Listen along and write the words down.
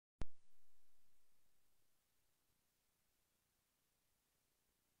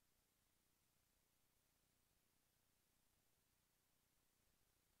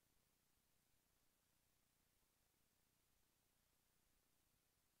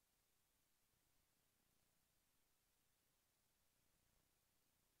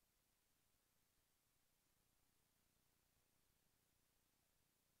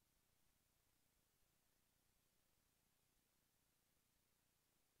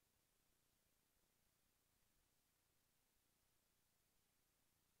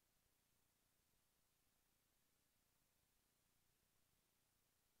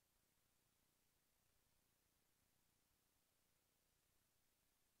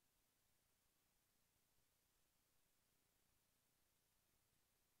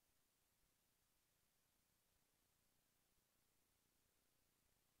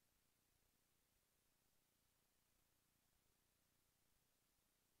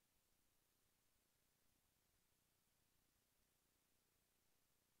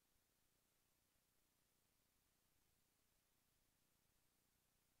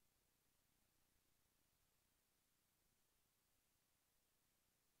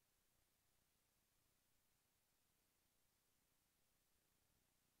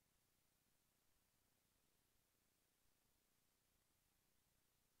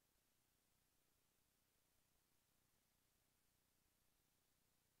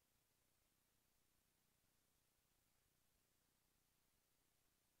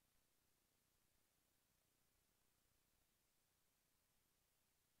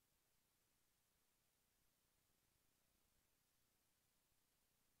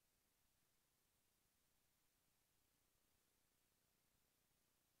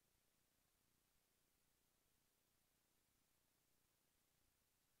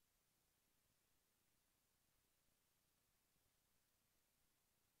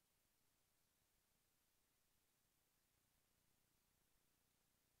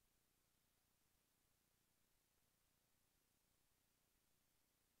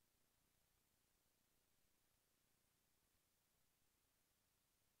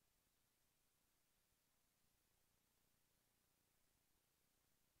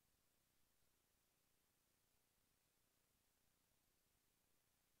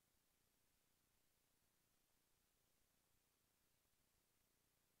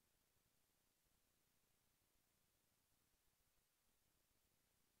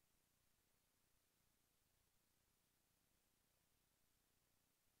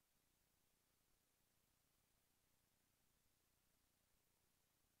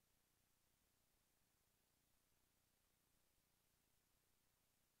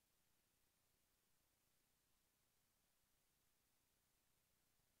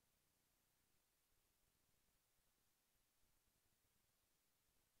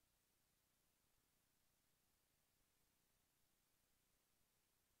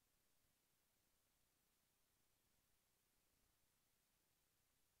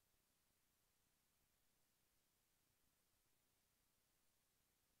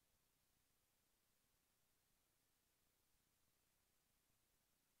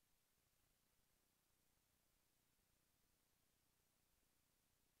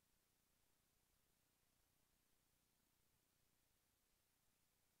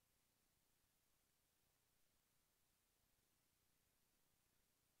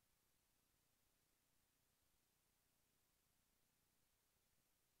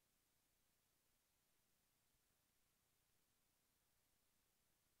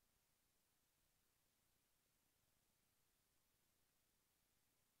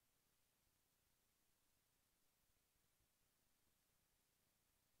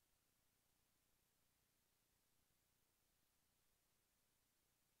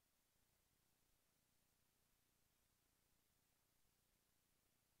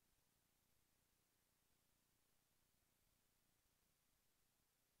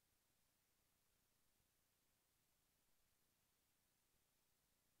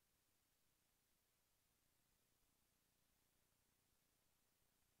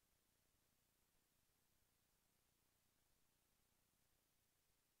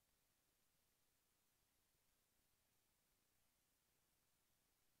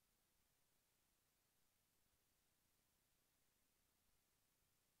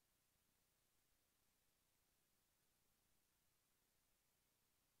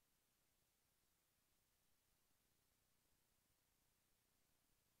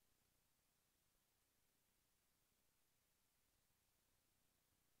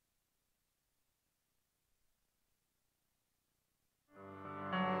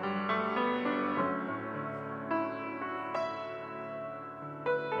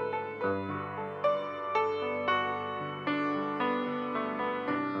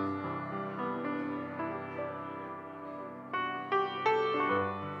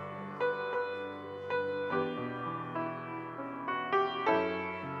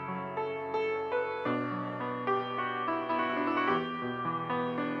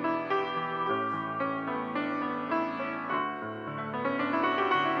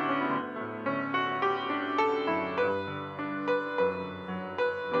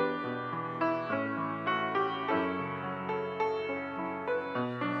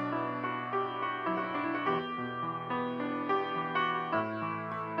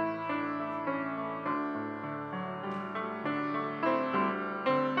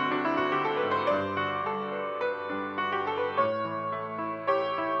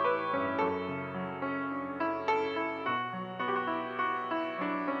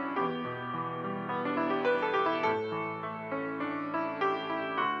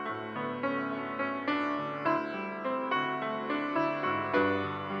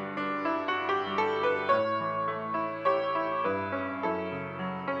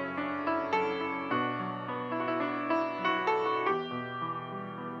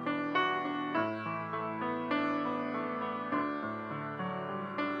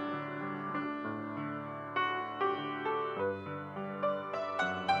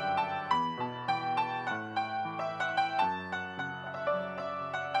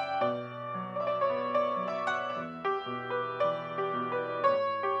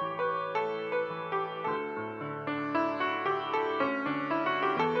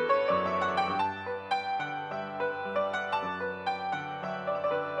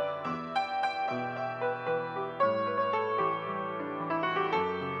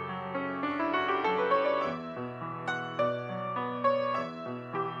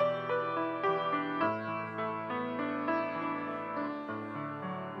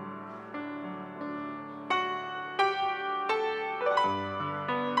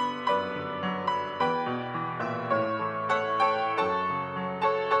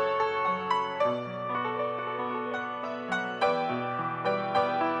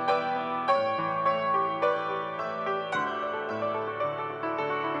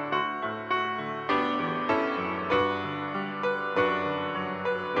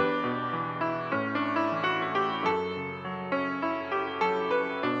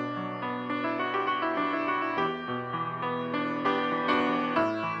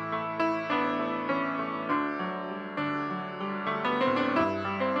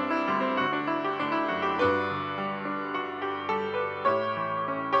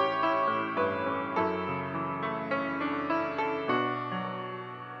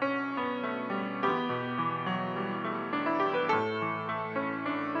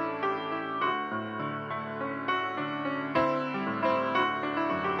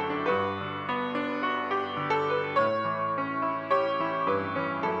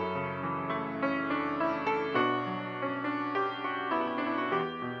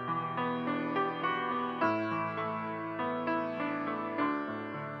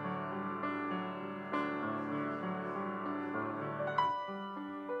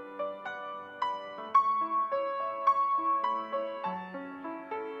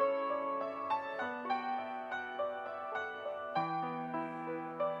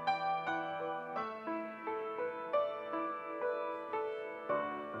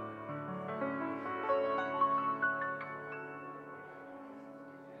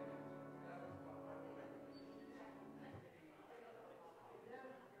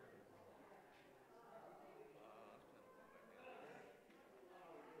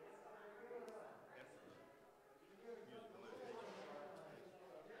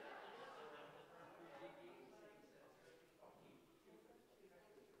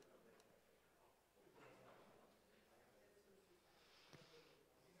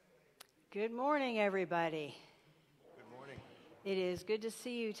Good morning, everybody. Good morning. It is good to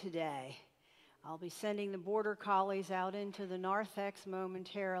see you today. I'll be sending the border collies out into the narthex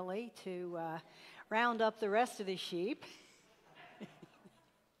momentarily to round up the rest of the sheep.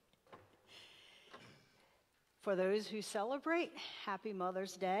 For those who celebrate, happy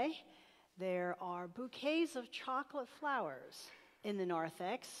Mother's Day. There are bouquets of chocolate flowers in the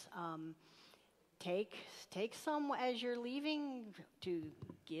narthex. Take some as you're leaving to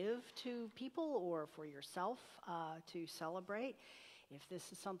give to people or for yourself to celebrate. If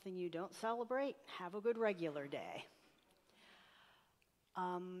this is something you don't celebrate, have a good regular day.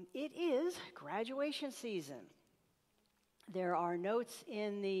 It is graduation season. There are notes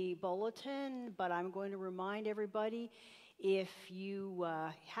in the bulletin, but I'm going to remind everybody, if you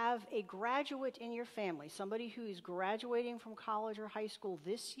have a graduate in your family, somebody who's graduating from college or high school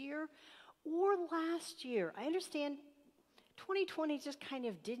this year or last year, I understand 2020 just kind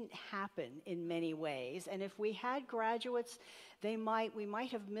of didn't happen in many ways, and if we had graduates, we might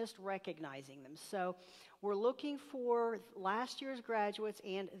have missed recognizing them. So we're looking for last year's graduates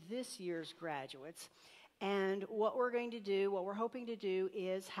and this year's graduates. And what we're hoping to do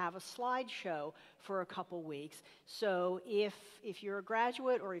is have a slideshow for a couple weeks. So if you're a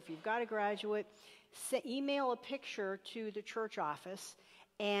graduate or if you've got a graduate, email a picture to the church office.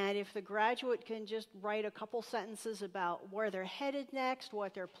 And if the graduate can just write a couple sentences about where they're headed next,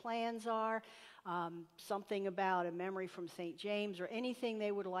 what their plans are, something about a memory from St. James or anything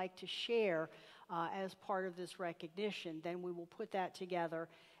they would like to share as part of this recognition, then we will put that together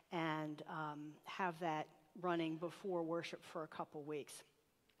and have that running before worship for a couple weeks.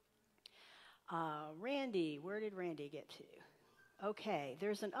 Randy, where did Randy get to? Okay,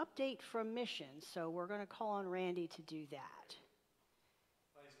 there's an update from missions, so we're going to call on Randy to do that.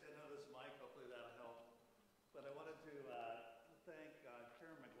 I stand on this mic, hopefully that'll help. But I wanted to thank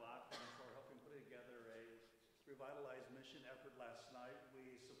Karen McLaughlin for helping put together a revitalized mission effort last night.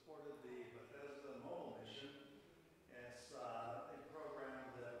 We supported the Bethesda Mobile Mission. It's a program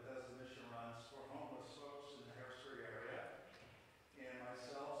that Bethesda Mission runs for homeless folks in the Harrisburg area. And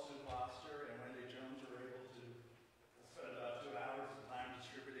myself, Sue Foster, and Wendy Jones were able to spend about 2 hours of time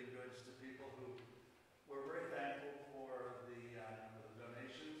distributing goods to people who were very thankful for the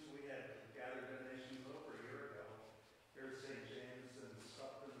donations. We had gathered donations over a year ago here at St. James and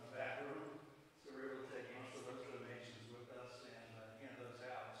stuffed in the back room. So we were able to take most of those donations with us and hand those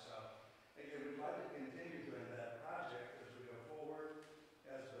out. So again, we'd like to continue doing that project as we go forward.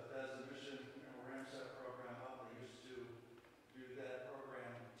 As Bethesda Mission ramps that program up, they used to do that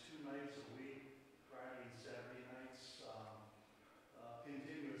program 2 nights a week, Friday and Saturday nights,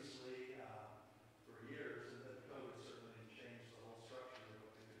 continuously for years. And then COVID certainly changed the whole structure of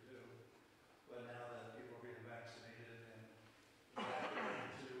what they could do. But now that people are getting vaccinated and back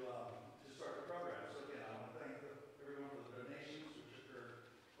to start the program. So again, I want to thank everyone for the donations, which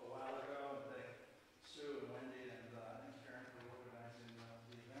occurred a while ago, and thank Sue and Wendy and Karen for organizing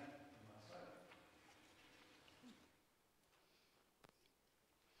the event last night.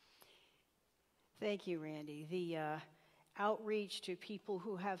 Thank you, Randy. The outreach to people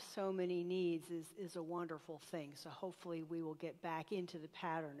who have so many needs is a wonderful thing. So hopefully we will get back into the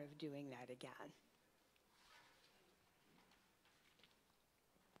pattern of doing that again.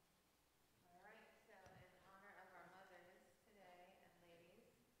 All right, so in honor of our mothers today and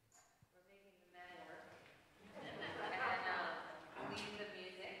ladies, we're making the men work. And lead the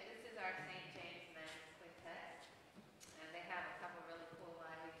music. This is our St. James Men's Quintet. And they have a couple really cool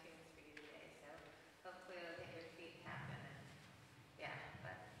lively tunes for you today. So hopefully they'll get your feet tapping. And yeah,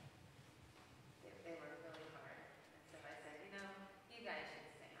 but they were really hard. And so I said, you guys should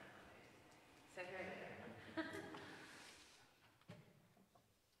sing on Mother's Day. So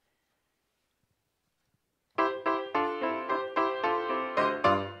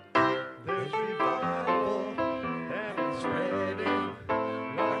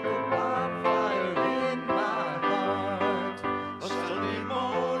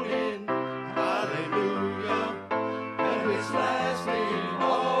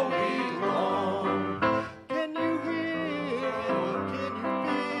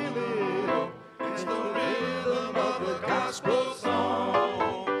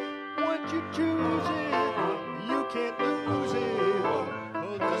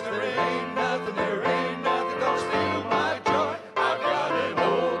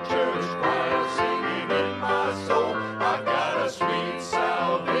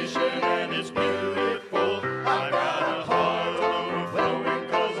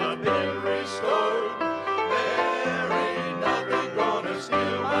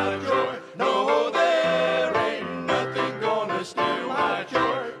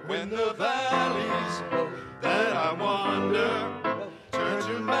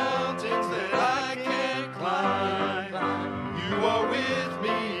with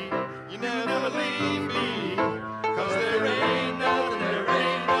me. You never leave me. 'Cause there ain't nothing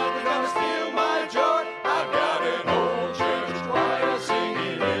gonna steal my joy. I've got an old church choir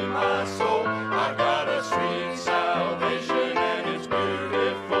singing in my soul. I've got a sweet salvation and it's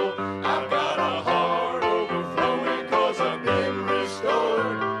beautiful. I've got a heart overflowing 'cause I've been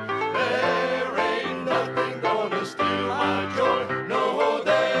restored. There ain't nothing gonna steal my joy. No,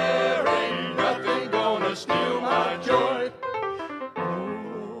 there ain't nothing gonna steal my joy.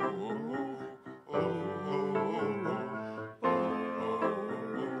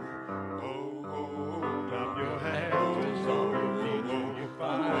 Clap your hands on your feet till you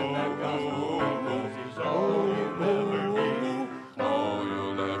find that gospel because it's all you'll ever need. All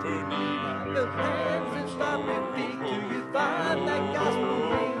you'll ever need. Your hands and stop your feet till you find that gospel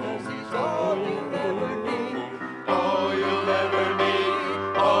because it's all you'll ever need. All you'll ever need.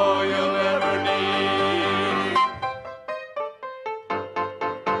 All you'll ever need.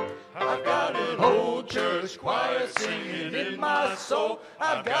 I've got an old church choir singing in my soul.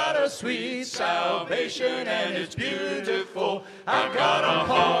 I've got a sweet salvation and it's beautiful. I've got a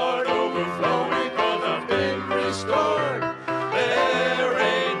heart overflowing 'cause I've been restored. There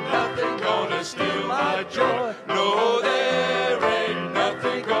ain't nothing gonna steal my joy. No, there ain't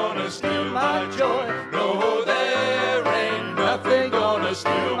nothing gonna steal my joy. No, there ain't nothing gonna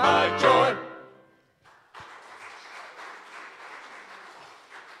steal my joy.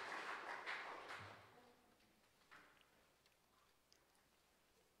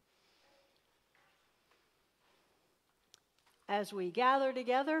 As we gather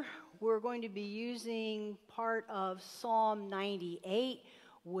together, we're going to be using part of Psalm 98,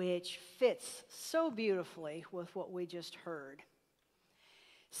 which fits so beautifully with what we just heard.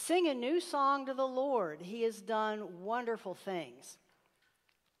 Sing a new song to the Lord. He has done wonderful things.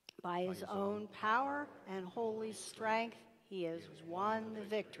 By his own power and holy strength, he has won the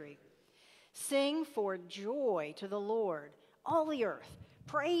victory. Sing for joy to the Lord, all the earth.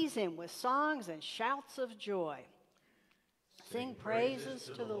 Praise him with songs and shouts of joy. Sing praises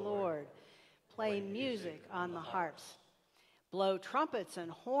to the Lord. Play music on the harps. Blow trumpets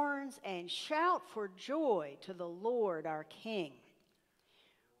and horns and shout for joy to the Lord our King.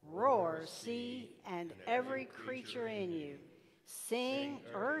 Roar, sea, and every creature in you. Sing,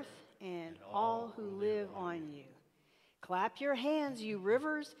 earth, and all who live on you. Clap your hands, you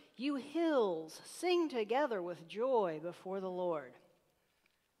rivers, you hills. Sing together with joy before the Lord.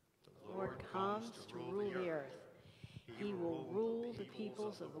 The Lord comes to rule the earth. He will rule the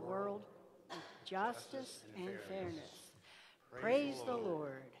peoples of the world with justice and fairness. Praise the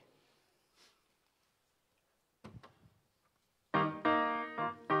Lord.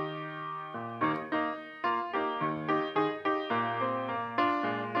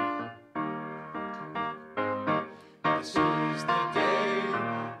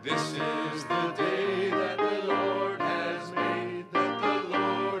 This is the day that the Lord has made, that the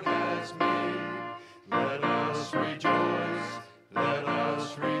Lord has made. Let us rejoice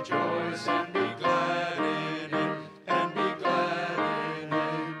and be glad in it, and be glad in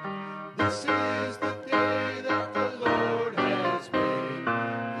it. This is the day that the Lord has made.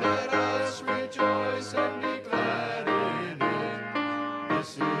 Let us rejoice and be glad in it.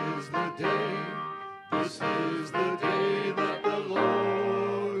 This is the day that the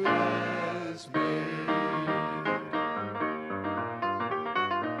Lord has made.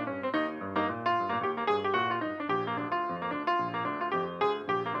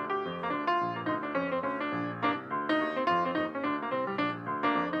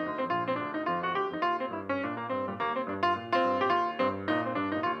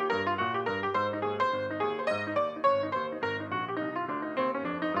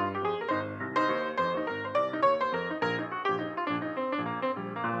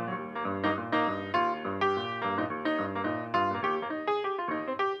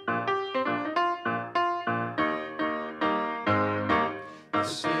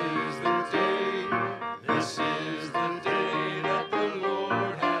 This is the day that the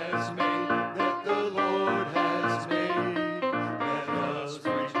Lord has made, that the Lord has made.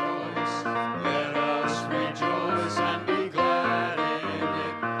 Let us rejoice and be glad in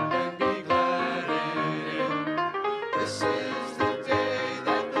it, and be glad in it. This is the day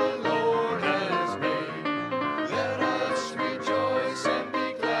that the Lord has made. Let us rejoice and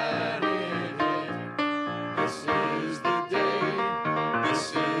be glad in it. This is the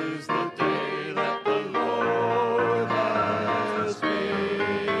day that the Lord has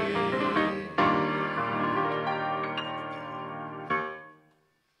made.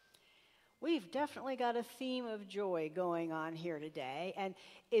 We've definitely got a theme of joy going on here today, and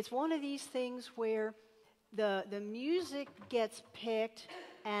it's one of these things where the music gets picked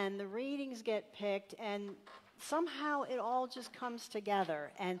and the readings get picked, and somehow it all just comes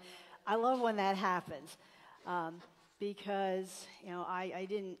together. And I love when that happens, because I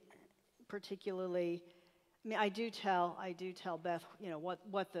didn't particularly. I mean, I do tell Beth,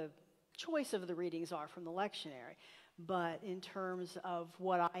 what the choice of the readings are from the lectionary, but in terms of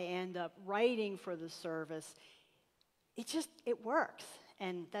what I end up writing for the service, it works,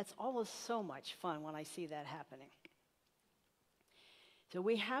 and that's always so much fun when I see that happening. So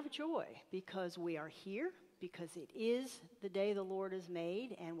we have joy because we are here, because it is the day the Lord has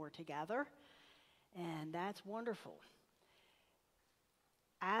made, and we're together, and that's wonderful.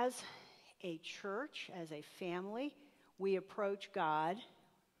 As a church, as a family, we approach God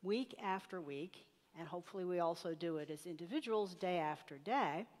week after week, and hopefully we also do it as individuals day after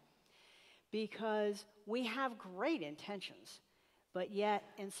day, because we have great intentions, but yet,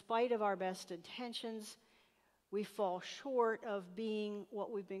 in spite of our best intentions, we fall short of being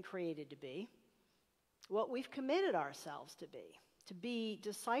what we've been created to be, what we've committed ourselves to be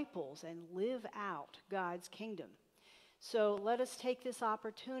disciples and live out God's kingdom. So let us take this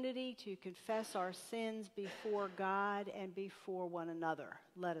opportunity to confess our sins before God and before one another.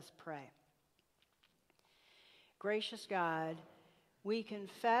 Let us pray. Gracious God, we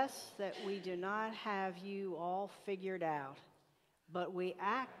confess that we do not have you all figured out, but we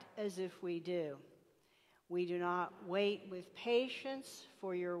act as if we do. We do not wait with patience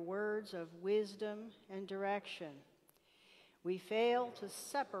for your words of wisdom and direction. We fail to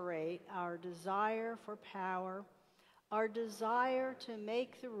separate our desire for power, our desire to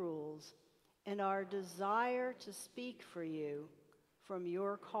make the rules, and our desire to speak for you from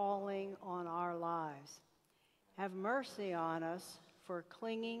your calling on our lives. Have mercy on us for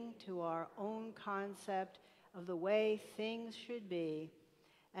clinging to our own concept of the way things should be,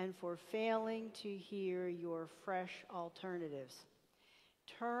 and for failing to hear your fresh alternatives.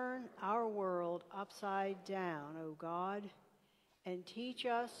 Turn our world upside down, O God, and teach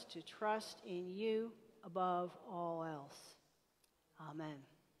us to trust in you above all else. Amen.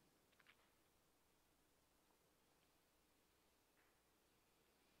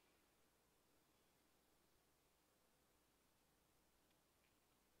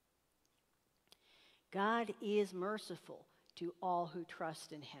 God is merciful to all who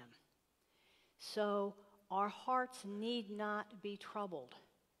trust in him. So our hearts need not be troubled,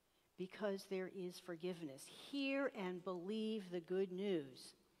 because there is forgiveness. Hear and believe the good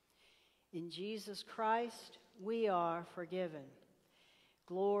news. In Jesus Christ, we are forgiven.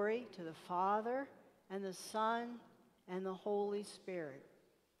 Glory to the Father, and the Son, and the Holy Spirit,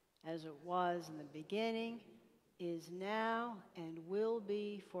 as it was in the beginning, is now, and will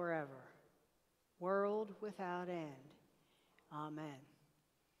be forever. World without end. Amen.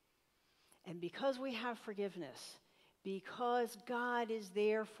 And because we have forgiveness, because God is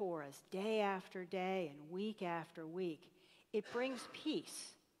there for us day after day and week after week, it brings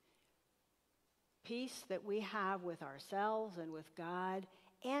peace. Peace that we have with ourselves and with God,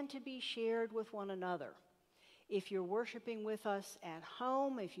 and to be shared with one another. If you're worshiping with us at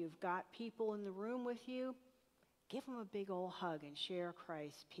home, if you've got people in the room with you, give them a big old hug and share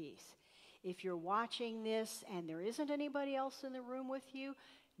Christ's peace. If you're watching this and there isn't anybody else in the room with you,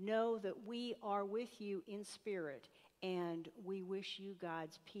 know that we are with you in spirit, and we wish you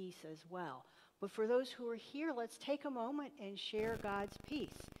God's peace as well. But for those who are here, let's take a moment and share God's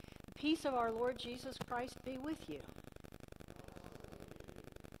peace. The peace of our Lord Jesus Christ be with you.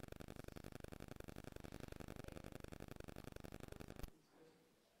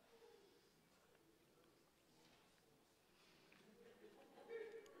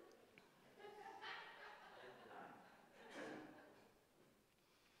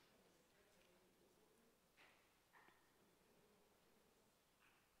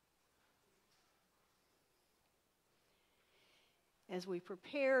 As we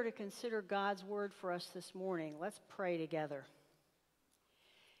prepare to consider God's word for us this morning, let's pray together.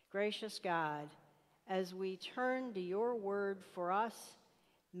 Gracious God, as we turn to your word for us,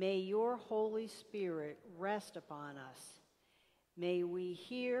 may your Holy Spirit rest upon us. May we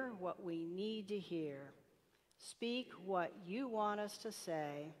hear what we need to hear, speak what you want us to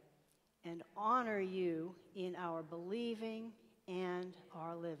say, and honor you in our believing and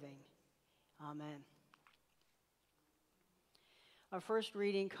our living. Amen. Our first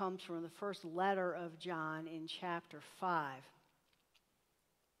reading comes from the first letter of John in chapter 5.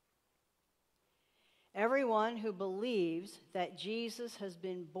 Everyone who believes that Jesus has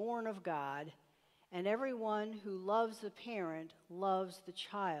been born of God, and everyone who loves the parent loves the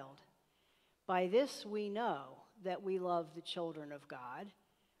child. By this we know that we love the children of God,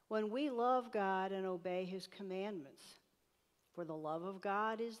 when we love God and obey his commandments. For the love of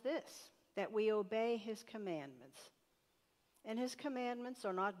God is this, that we obey his commandments. And his commandments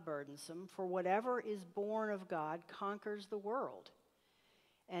are not burdensome, for whatever is born of God conquers the world.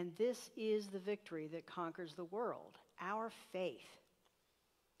 And this is the victory that conquers the world, our faith.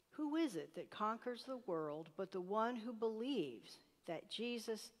 Who is it that conquers the world but the one who believes that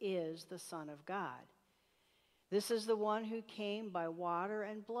Jesus is the Son of God? This is the one who came by water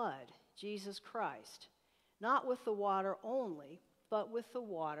and blood, Jesus Christ, not with the water only, but with the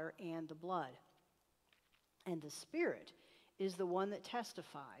water and the blood. And the Spirit is the one that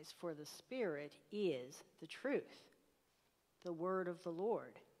testifies, for the Spirit is the truth. The word of the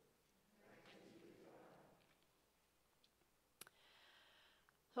Lord.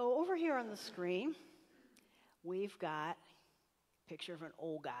 So over here on the screen, we've got a picture of an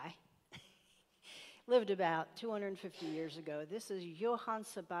old guy. Lived about 250 years ago. This is Johann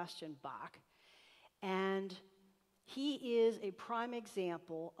Sebastian Bach. And he is a prime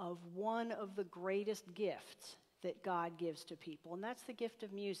example of one of the greatest gifts that God gives to people, and that's the gift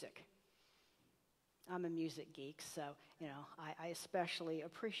of music. I'm a music geek, so, I especially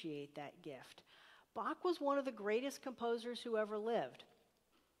appreciate that gift. Bach was one of the greatest composers who ever lived.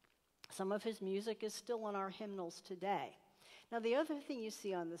 Some of his music is still in our hymnals today. Now, the other thing you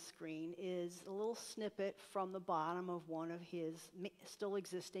see on the screen is a little snippet from the bottom of one of his still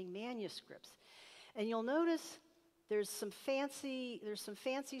existing manuscripts. And you'll notice there's some fancy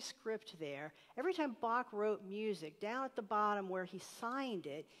script there. Every time Bach wrote music, down at the bottom where he signed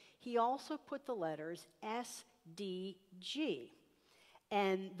it, he also put the letters S-D-G.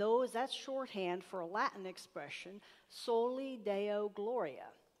 And that's shorthand for a Latin expression, Soli Deo Gloria,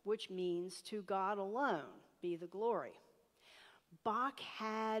 which means to God alone be the glory. Bach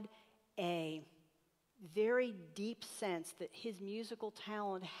had a very deep sense that his musical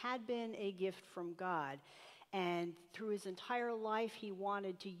talent had been a gift from God. And through his entire life, he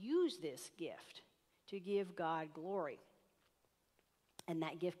wanted to use this gift to give God glory. And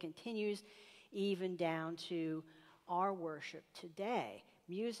that gift continues even down to our worship today.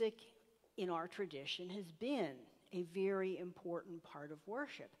 Music in our tradition has been a very important part of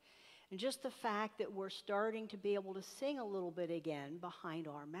worship. And just the fact that we're starting to be able to sing a little bit again behind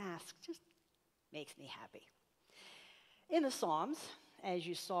our masks just makes me happy. In the Psalms, as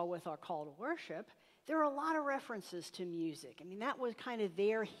you saw with our call to worship, there are a lot of references to music. I mean, that was kind of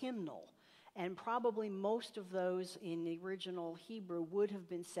their hymnal. And probably most of those in the original Hebrew would have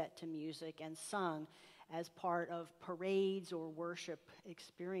been set to music and sung as part of parades or worship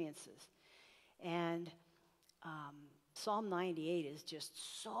experiences. And Psalm 98 is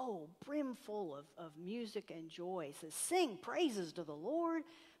just so brimful of music and joy. It says, sing praises to the Lord,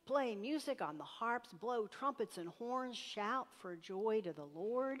 play music on the harps, blow trumpets and horns, shout for joy to the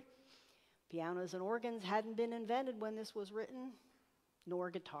Lord. Pianos and organs hadn't been invented when this was written, nor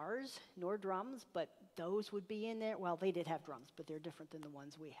guitars, nor drums, but those would be in there. Well, they did have drums, but they're different than the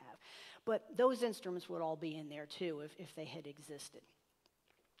ones we have. But those instruments would all be in there too if they had existed.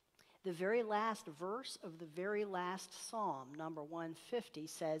 The very last verse of the very last psalm, number 150,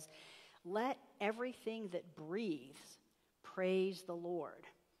 says, let everything that breathes praise the Lord.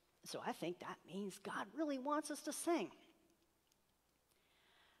 So I think that means God really wants us to sing.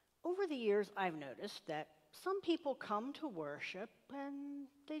 Over the years, I've noticed that some people come to worship and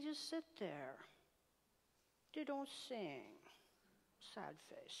they just sit there. They don't sing. Sad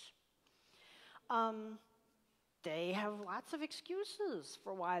face. They have lots of excuses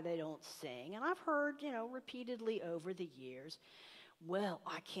for why they don't sing. And I've heard, repeatedly over the years, well,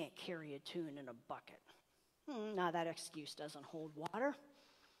 I can't carry a tune in a bucket. Now that excuse doesn't hold water.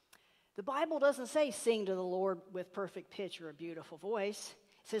 The Bible doesn't say sing to the Lord with perfect pitch or a beautiful voice.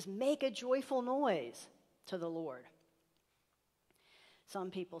 It says make a joyful noise to the Lord. Some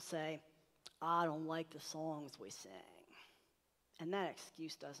people say, I don't like the songs we sing. And that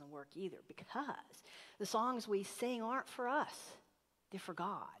excuse doesn't work either, because the songs we sing aren't for us. They're for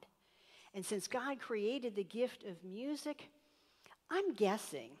God. And since God created the gift of music, I'm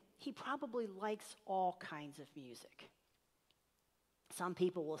guessing he probably likes all kinds of music. Some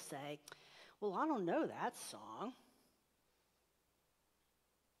people will say, well, I don't know that song.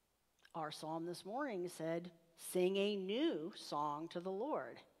 Our psalm this morning said, sing a new song to the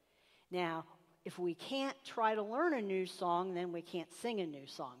Lord. Now, if we can't try to learn a new song, then we can't sing a new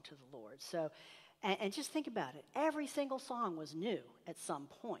song to the Lord. So, and just think about it. Every single song was new at some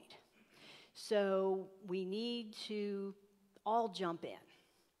point. So we need to all jump in.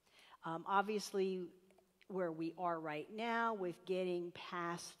 Obviously, where we are right now with getting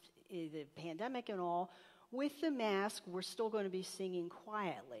past the pandemic and all, With the mask, we're still going to be singing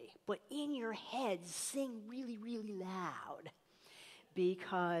quietly, but in your heads, sing really, really loud,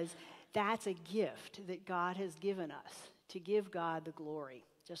 because that's a gift that God has given us, to give God the glory.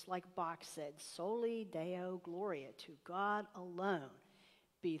 Just like Bach said, Soli Deo Gloria, to God alone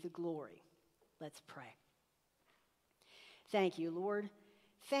be the glory. Let's pray. Thank you, Lord.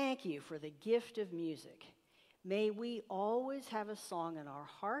 Thank you for the gift of music. May we always have a song in our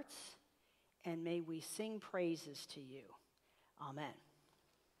hearts, and may we sing praises to you. Amen.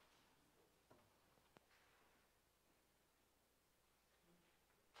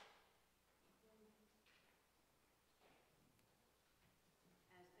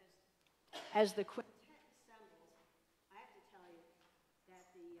 As the quintet assembles, I have to tell you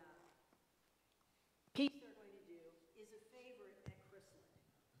that the piece they're going to do is a favorite at Chrisland.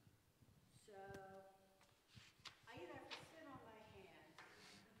 So I either have to sit on my hands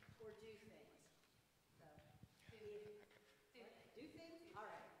or do things. So do things? All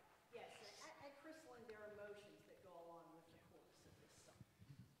right. Yes, at Chrisland there are motions that go along with the chorus of this song.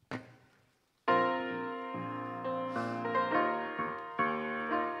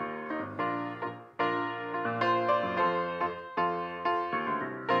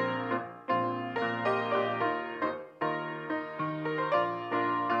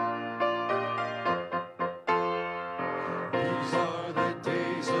 These are the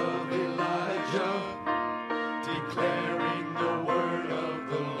days of Elijah, declaring the word of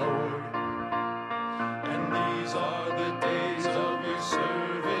the Lord. And these are the days of your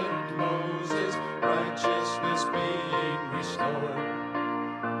servant Moses, righteousness being restored.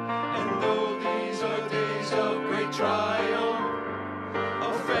 And though these are days of great trial,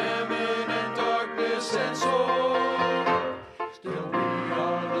 of famine and darkness and sword, still we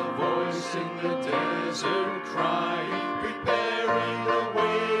are the voice in the desert crying, preparing the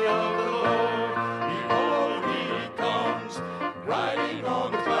way of the Lord. Behold, he comes, riding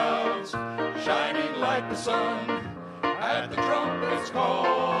on the clouds, shining like the sun. At the trumpet's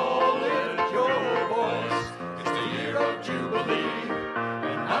call, lift your voice. It's the year of Jubilee,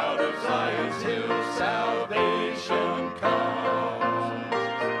 and out of Zion's hill salvation comes.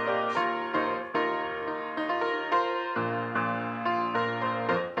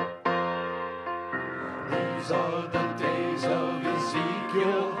 These are the days of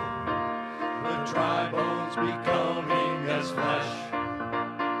Ezekiel, the dry bones becoming as flesh.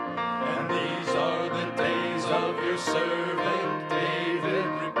 And these are the days of your servant David,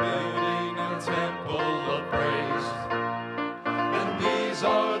 rebuilding a temple of praise. And these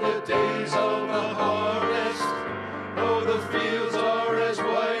are the days of the harvest, oh, the fields are as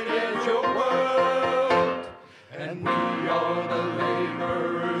white as your word. And we are the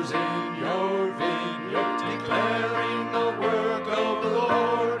laborers in your vineyard, declaring the work of the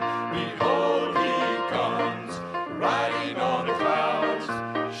Lord. Behold, he comes, riding on the clouds,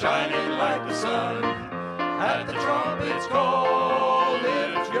 shining like the sun. At the trumpet's call,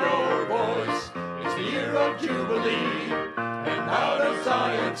 lift your voice. It's the year of Jubilee, and out of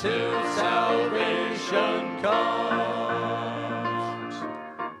Zion's hill salvation comes.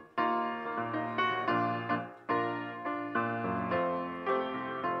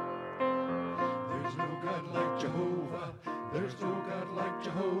 There's no God like Jehovah. There's no God like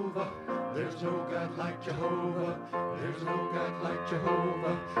Jehovah. There's no God like Jehovah. There's no God like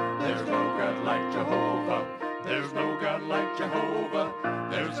Jehovah. There's no God like Jehovah. There's no God like Jehovah.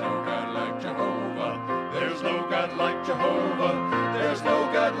 There's no God like Jehovah. There's no God like Jehovah. There's no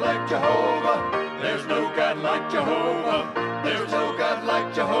God like Jehovah. There's no God like Jehovah. There's no God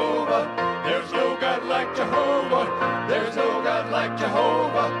like Jehovah. There's no God like Jehovah. There's no God like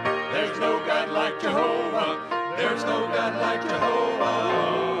Jehovah. There's no God like Jehovah. There's no God like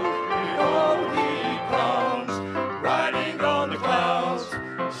Jehovah. Behold, he comes, riding on the clouds,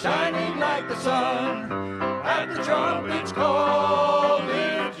 shining like the sun. At the trumpet's call,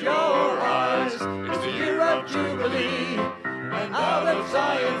 lift your eyes. It's the year of Jubilee, and out of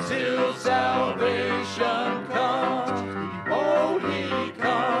Zion's hill salvation comes. Behold, he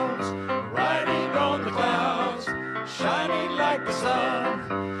comes, riding on the clouds, shining like the sun.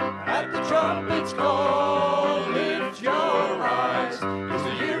 At the trumpet's call, lift your eyes. It's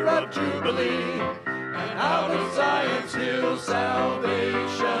the year of Jubilee, and out of Zion's hill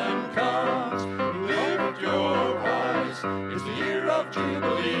salvation comes. Lift your eyes. It's the year of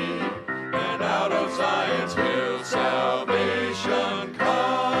Jubilee, and out of Zion's hill salvation comes.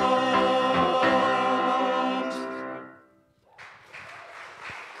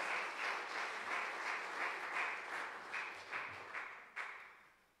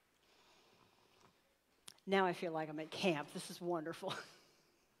 Now I feel like I'm at camp. This is wonderful.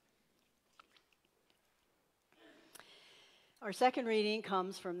 Our second reading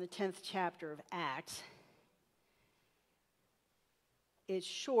comes from the 10th chapter of Acts. It's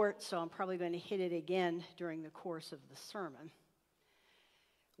short, so I'm probably going to hit it again during the course of the sermon.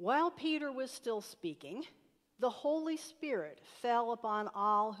 While Peter was still speaking, the Holy Spirit fell upon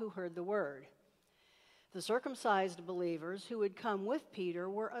all who heard the word. The circumcised believers who had come with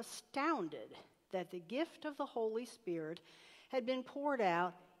Peter were astounded that the gift of the Holy Spirit had been poured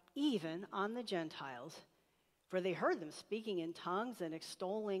out even on the Gentiles, for they heard them speaking in tongues and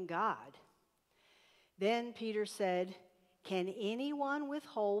extolling God. Then Peter said, "Can anyone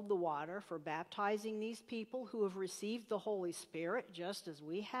withhold the water for baptizing these people who have received the Holy Spirit just as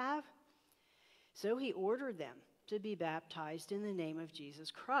we have?" So he ordered them to be baptized in the name of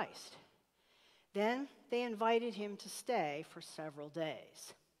Jesus Christ. Then they invited him to stay for several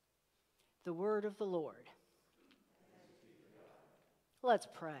days. The word of the Lord. Let's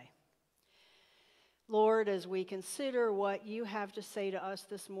pray. Lord, as we consider what you have to say to us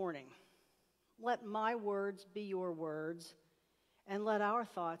this morning, let my words be your words, and let our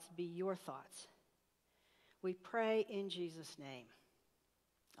thoughts be your thoughts. We pray in Jesus' name.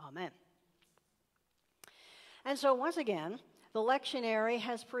 Amen. And so once again, the lectionary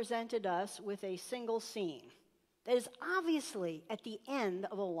has presented us with a single scene that is obviously at the end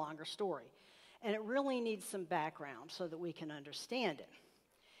of a longer story, and it really needs some background so that we can understand it.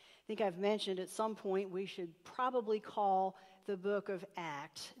 I think I've mentioned at some point we should probably call the book of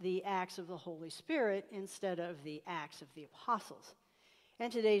Acts the Acts of the Holy Spirit instead of the Acts of the Apostles.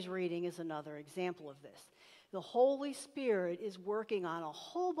 And today's reading is another example of this. The Holy Spirit is working on a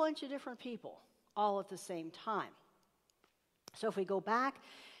whole bunch of different people all at the same time. So if we go back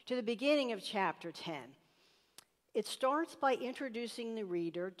to the beginning of chapter 10, it starts by introducing the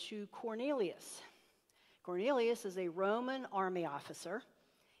reader to Cornelius. Cornelius is a Roman army officer.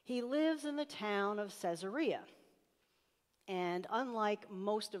 He lives in the town of Caesarea. And unlike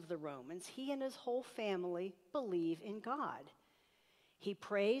most of the Romans, he and his whole family believe in God. He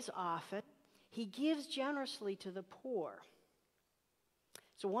prays often. He gives generously to the poor.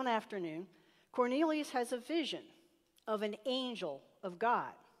 So one afternoon, Cornelius has a vision of an angel of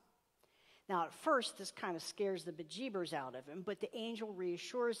God. Now, at first, this kind of scares the bejeebers out of him, but the angel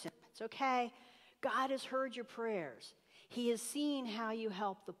reassures him, it's okay, God has heard your prayers. He has seen how you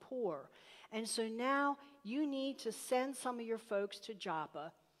help the poor. And so now you need to send some of your folks to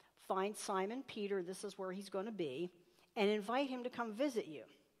Joppa, find Simon Peter, this is where he's going to be, and invite him to come visit you.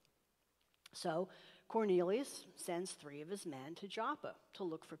 So Cornelius sends 3 of his men to Joppa to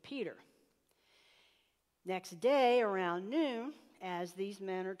look for Peter. Next day, around noon, as these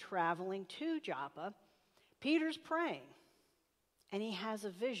men are traveling to Joppa, Peter's praying, and he has a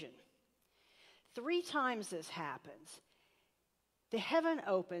vision. 3 times this happens. The heaven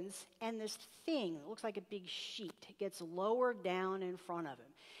opens, and this thing that looks like a big sheet gets lowered down in front of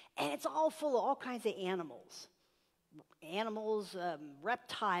him. And it's all full of all kinds of animals.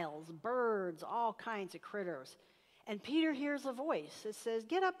 Reptiles, birds, all kinds of critters. And Peter hears a voice that says,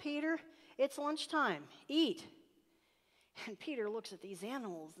 "Get up, Peter. It's lunchtime. Eat." And Peter looks at these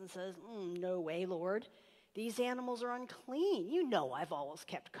animals and says, "No way, Lord. These animals are unclean. You know I've always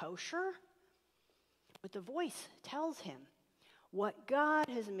kept kosher." But the voice tells him, "What God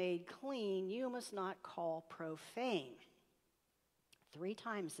has made clean, you must not call profane." 3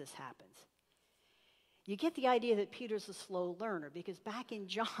 times this happens. You get the idea that Peter's a slow learner, because back in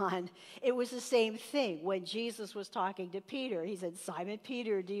John, it was the same thing. When Jesus was talking to Peter, he said, "Simon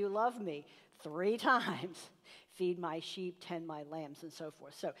Peter, do you love me?" 3 times. "Feed my sheep, tend my lambs," and so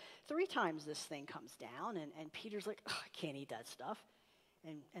forth. So 3 times this thing comes down, and Peter's like, "I can't eat that stuff."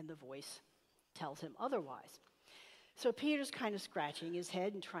 And the voice tells him otherwise. So Peter's kind of scratching his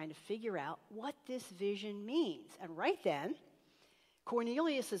head and trying to figure out what this vision means. And right then,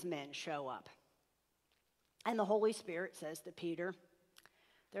 Cornelius' men show up. And the Holy Spirit says to Peter,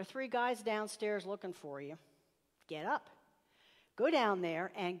 "There are 3 guys downstairs looking for you. Get up. Go down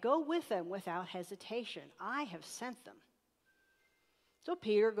there and go with them without hesitation. I have sent them." So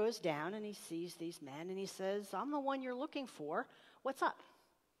Peter goes down and he sees these men and he says, "I'm the one you're looking for. What's up?"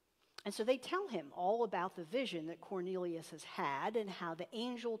 And so they tell him all about the vision that Cornelius has had and how the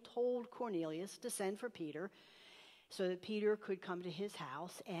angel told Cornelius to send for Peter so that Peter could come to his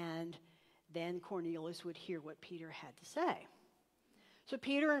house, and then Cornelius would hear what Peter had to say. So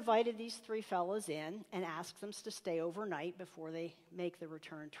Peter invited these 3 fellows in and asked them to stay overnight before they make the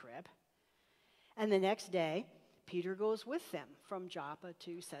return trip. And the next day, Peter goes with them from Joppa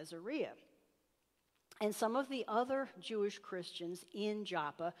to Caesarea. And some of the other Jewish Christians in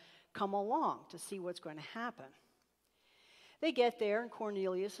Joppa come along to see what's going to happen. They get there, and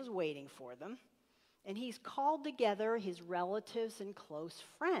Cornelius is waiting for them. and he's called together his relatives and close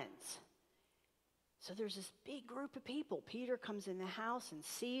friends. So there's this big group of people. Peter comes in the house and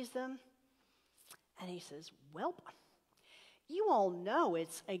sees them, and he says, well, you all know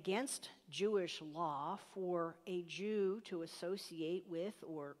it's against Jewish law for a Jew to associate with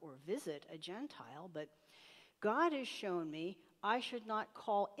or visit a Gentile, but God has shown me I should not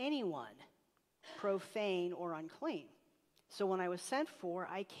call anyone profane or unclean. So when I was sent for,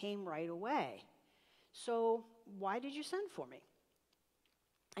 I came right away. So why did you send for me?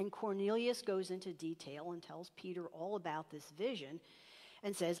 And Cornelius goes into detail and tells Peter all about this vision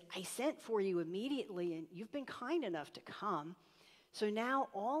and says, I sent for you immediately, and you've been kind enough to come. So now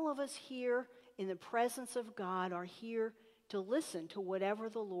all of us here in the presence of God are here to listen to whatever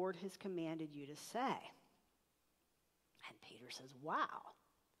the Lord has commanded you to say. And Peter says, wow,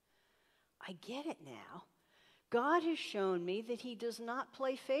 I get it now. God has shown me that he does not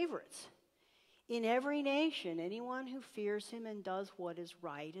play favorites. In every nation, anyone who fears him and does what is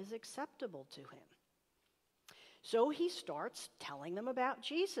right is acceptable to him. So he starts telling them about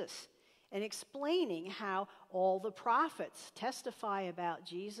Jesus and explaining how all the prophets testify about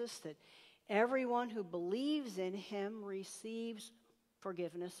Jesus, that everyone who believes in him receives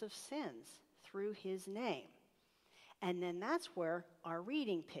forgiveness of sins through his name. And then that's where our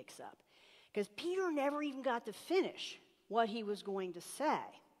reading picks up, because Peter never even got to finish what he was going to say.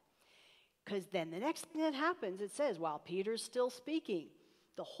 Because then the next thing that happens, it says, while Peter's still speaking,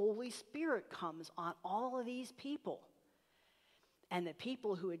 the Holy Spirit comes on all of these people. And the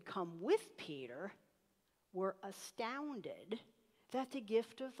people who had come with Peter were astounded that the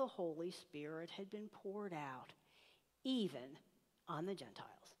gift of the Holy Spirit had been poured out, even on the Gentiles.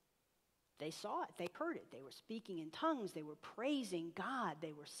 They saw it, they heard it, they were speaking in tongues, they were praising God,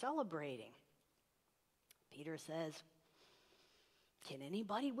 they were celebrating. Peter says, can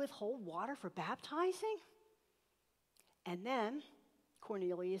anybody withhold water for baptizing? And then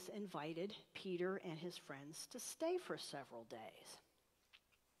Cornelius invited Peter and his friends to stay for several days.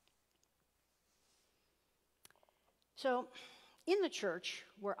 So, in the church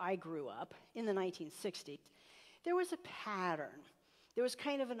where I grew up in the 1960s, there was a pattern. There was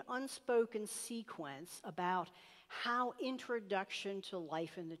kind of an unspoken sequence about how introduction to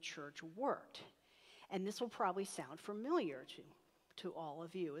life in the church worked. And this will probably sound familiar to all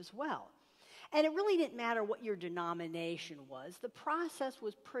of you as well. And it really didn't matter what your denomination was. The process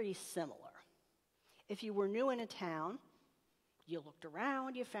was pretty similar. If you were new in a town, you looked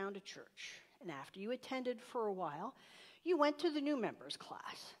around, you found a church. And after you attended for a while, you went to the new members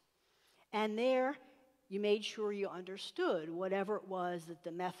class. And there, you made sure you understood whatever it was that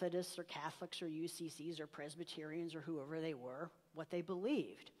the Methodists or Catholics or UCCs or Presbyterians or whoever they were, what they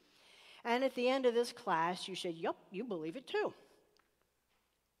believed. And at the end of this class, you said, yep, you believe it too.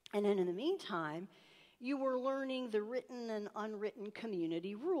 And then in the meantime, you were learning the written and unwritten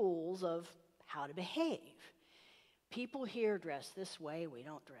community rules of how to behave. People here dress this way, we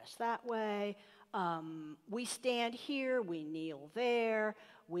don't dress that way. We stand here, we kneel there.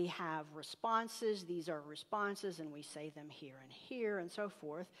 We have responses, these are responses, and we say them here and here, and so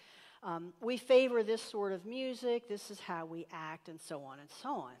forth. We favor this sort of music, this is how we act, and so on and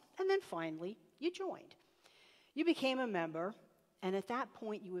so on. And then finally, you joined. You became a member, and at that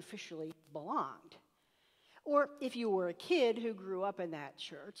point, you officially belonged. Or if you were a kid who grew up in that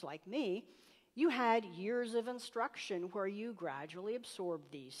church, like me, you had years of instruction where you gradually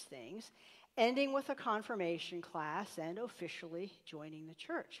absorbed these things, ending with a confirmation class and officially joining the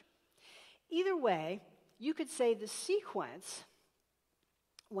church. Either way, you could say the sequence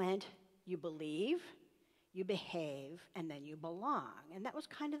went, you believe, you behave, and then you belong. And that was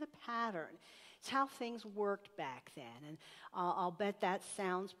kind of the pattern. It's how things worked back then. And I'll bet that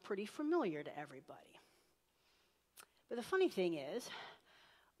sounds pretty familiar to everybody. But the funny thing is,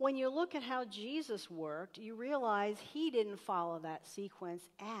 when you look at how Jesus worked, you realize he didn't follow that sequence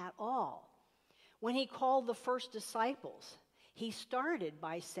at all. When he called the first disciples, he started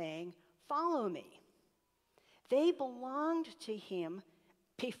by saying, "Follow me." They belonged to him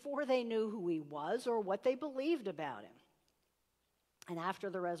before they knew who he was or what they believed about him. And after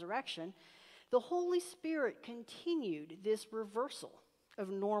the resurrection, the Holy Spirit continued this reversal of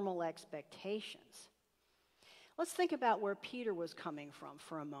normal expectations. Let's think about where Peter was coming from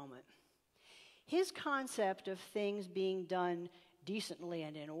for a moment. His concept of things being done decently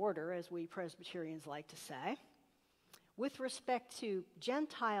and in order, as we Presbyterians like to say, with respect to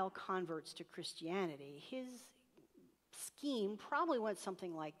Gentile converts to Christianity, his scheme probably went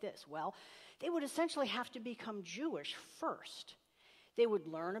something like this. Well, they would essentially have to become Jewish first. They would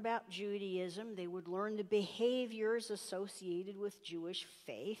learn about Judaism. They would learn the behaviors associated with Jewish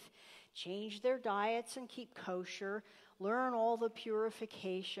faith. change their diets and keep kosher, learn all the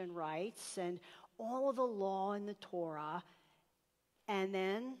purification rites and all of the law in the Torah, and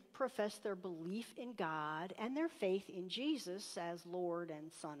then profess their belief in God and their faith in Jesus as Lord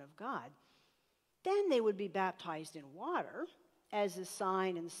and Son of God. Then they would be baptized in water as a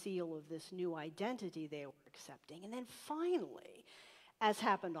sign and seal of this new identity they were accepting. And then finally, as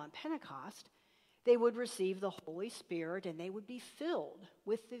happened on Pentecost, they would receive the Holy Spirit and they would be filled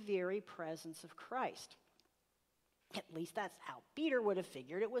with the very presence of Christ. At least that's how Peter would have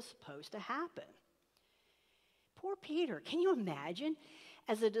figured it was supposed to happen. Poor Peter, can you imagine?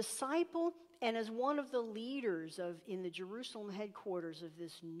 As a disciple and as one of the leaders in the Jerusalem headquarters of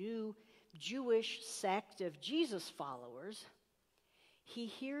this new Jewish sect of Jesus followers, he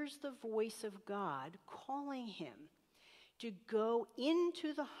hears the voice of God calling him to go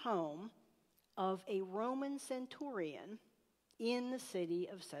into the home of a Roman centurion in the city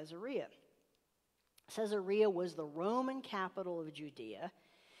of Caesarea. Caesarea was the Roman capital of Judea.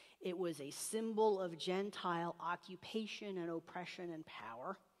 It was a symbol of Gentile occupation and oppression and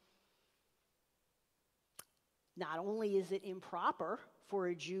power. Not only is it improper for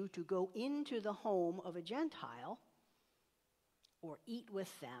a Jew to go into the home of a Gentile or eat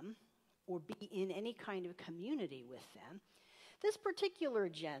with them or be in any kind of community with them, this particular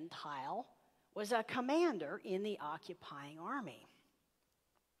Gentile was a commander in the occupying army.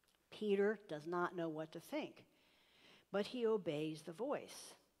 Peter does not know what to think, but he obeys the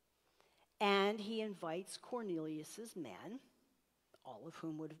voice. And he invites Cornelius's men, all of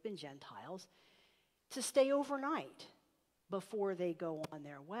whom would have been Gentiles, to stay overnight before they go on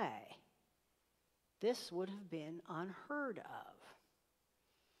their way. This would have been unheard of.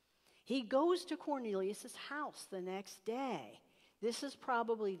 He goes to Cornelius's house the next day. This is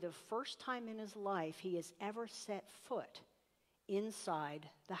probably the first time in his life he has ever set foot inside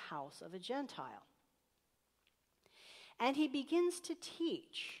the house of a Gentile. And he begins to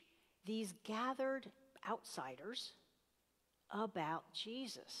teach these gathered outsiders about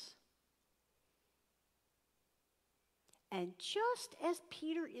Jesus. And just as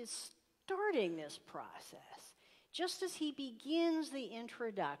Peter is starting this process, just as he begins the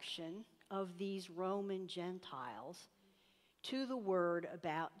introduction of these Roman Gentiles to the word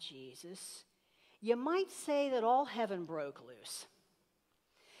about Jesus, you might say that all heaven broke loose.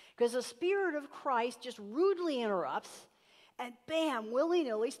 Because the Spirit of Christ just rudely interrupts and bam,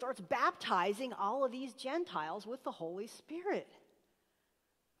 willy-nilly starts baptizing all of these Gentiles with the Holy Spirit.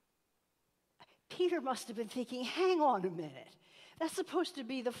 Peter must have been thinking, hang on a minute. That's supposed to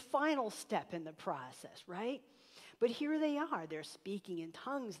be the final step in the process, right? But here they are. They're speaking in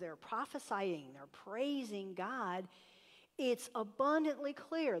tongues. They're prophesying. They're praising God. It's abundantly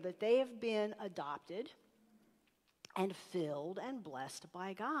clear that they have been adopted and filled and blessed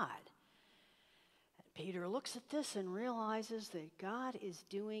by God. Peter looks at this and realizes that God is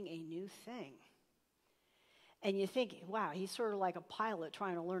doing a new thing. And you think, wow, he's sort of like a pilot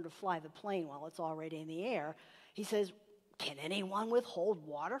trying to learn to fly the plane while it's already in the air. He says, can anyone withhold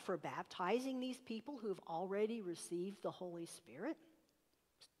water for baptizing these people who've already received the Holy Spirit?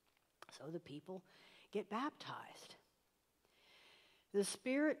 So the people get baptized. The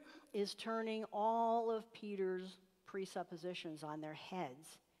Spirit is turning all of Peter's presuppositions on their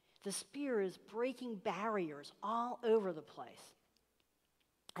heads. The Spirit is breaking barriers all over the place.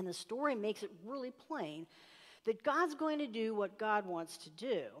 And the story makes it really plain that God's going to do what God wants to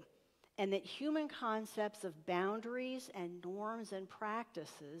do, and that human concepts of boundaries and norms and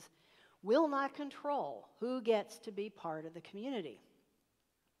practices will not control who gets to be part of the community.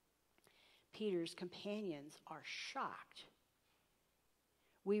 Peter's companions are shocked.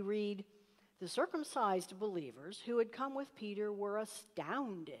 We read, the circumcised believers who had come with Peter were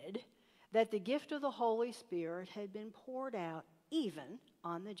astounded that the gift of the Holy Spirit had been poured out even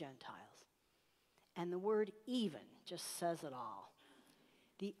on the Gentiles. And the word even just says it all.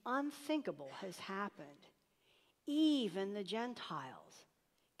 The unthinkable has happened. Even the Gentiles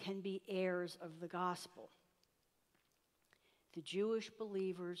can be heirs of the gospel. The Jewish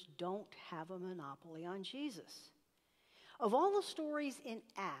believers don't have a monopoly on Jesus. Of all the stories in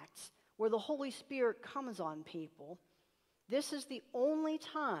Acts where the Holy Spirit comes on people, this is the only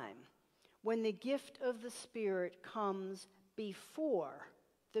time when the gift of the Spirit comes before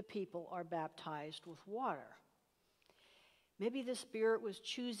the people are baptized with water. Maybe the Spirit was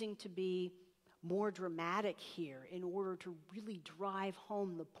choosing to be more dramatic here in order to really drive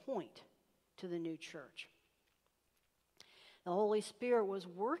home the point to the new church. The Holy Spirit was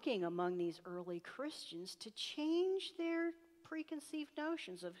working among these early Christians to change their preconceived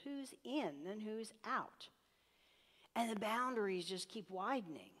notions of who's in and who's out. And the boundaries just keep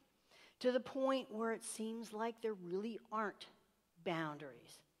widening. to the point where it seems like there really aren't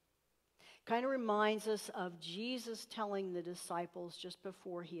boundaries. Kind of reminds us of Jesus telling the disciples just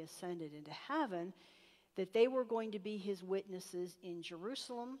before he ascended into heaven that they were going to be his witnesses in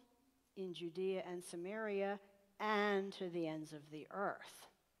Jerusalem, in Judea and Samaria, and to the ends of the earth.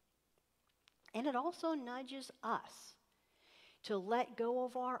 And it also nudges us to let go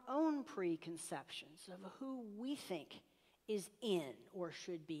of our own preconceptions of who we think is in or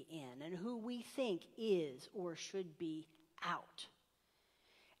should be in, and who we think is or should be out.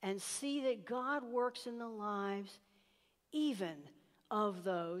 And see that God works in the lives even of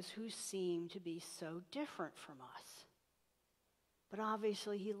those who seem to be so different from us. But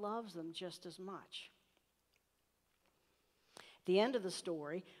obviously he loves them just as much. At the end of the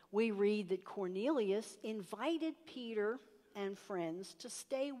story, we read that Cornelius invited Peter and friends to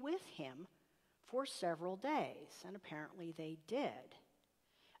stay with him for several days, and apparently they did.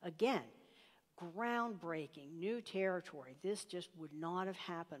 Again, groundbreaking, new territory. This just would not have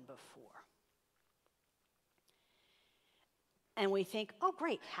happened before. And we think, oh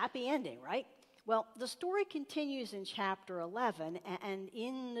great, happy ending, right? Well, the story continues in chapter 11, and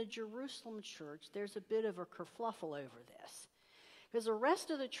in the Jerusalem church, there's a bit of a kerfluffle over this. Because the rest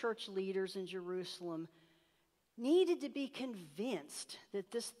of the church leaders in Jerusalem needed to be convinced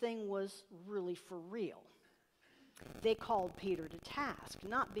that this thing was really for real. They called Peter to task,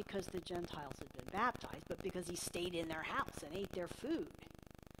 not because the Gentiles had been baptized, but because he stayed in their house and ate their food.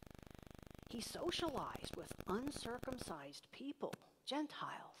 He socialized with uncircumcised people,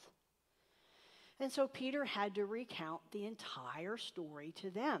 Gentiles. And so Peter had to recount the entire story to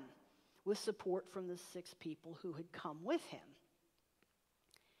them with support from the 6 people who had come with him.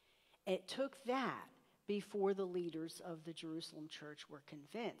 It took that before the leaders of the Jerusalem church were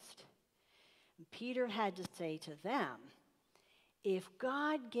convinced. And Peter had to say to them, if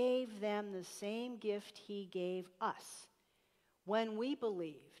God gave them the same gift he gave us when we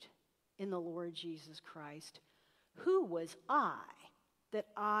believed in the Lord Jesus Christ, who was I that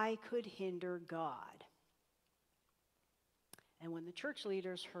I could hinder God? And when the church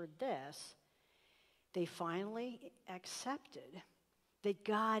leaders heard this, they finally accepted that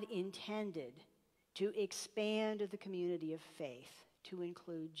God intended to expand the community of faith to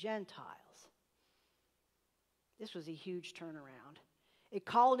include Gentiles. This was a huge turnaround. It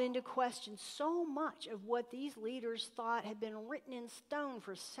called into question so much of what these leaders thought had been written in stone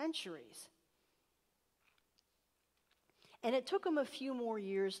for centuries. And it took them a few more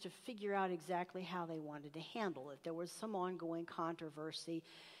years to figure out exactly how they wanted to handle it. There was some ongoing controversy.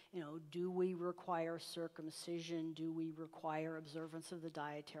 Do we require circumcision? Do we require observance of the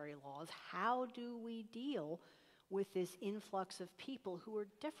dietary laws? How do we deal with this influx of people who are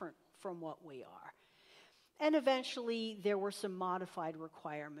different from what we are? And eventually there were some modified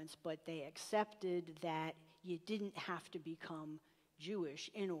requirements, but they accepted that you didn't have to become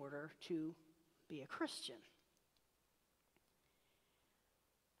Jewish in order to be a Christian.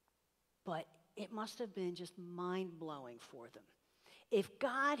 But it must have been just mind-blowing for them. If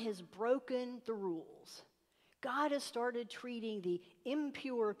God has broken the rules, God has started treating the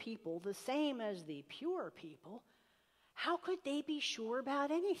impure people the same as the pure people, how could they be sure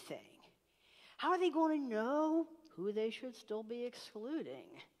about anything? How are they going to know who they should still be excluding?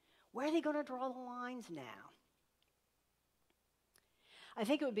 Where are they going to draw the lines now? I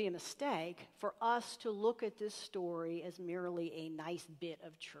think it would be a mistake for us to look at this story as merely a nice bit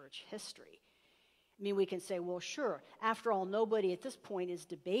of church history. I mean, we can say, well, sure, after all, nobody at this point is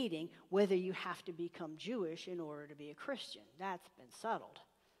debating whether you have to become Jewish in order to be a Christian. That's been settled.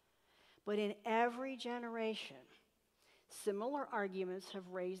 But in every generation, similar arguments have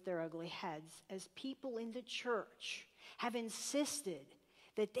raised their ugly heads as people in the church have insisted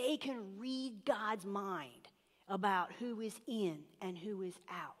that they can read God's mind about who is in and who is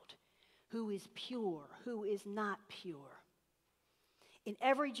out, who is pure, who is not pure. In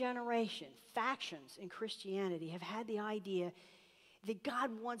every generation, factions in Christianity have had the idea that God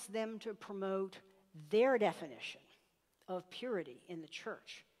wants them to promote their definition of purity in the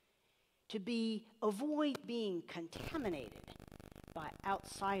church, to avoid being contaminated by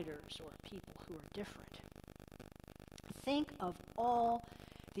outsiders or people who are different. Think of all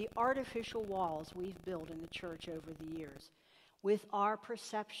the artificial walls we've built in the church over the years with our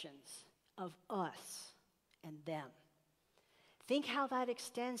perceptions of us and them. Think how that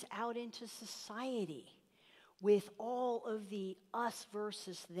extends out into society with all of the us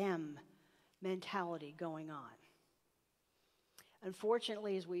versus them mentality going on.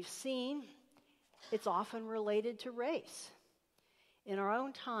 Unfortunately, as we've seen, it's often related to race. In our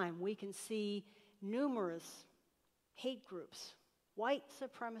own time, we can see numerous hate groups white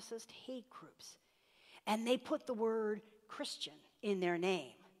supremacist hate groups. And they put the word Christian in their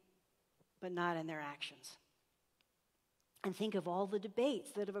name, but not in their actions. And think of all the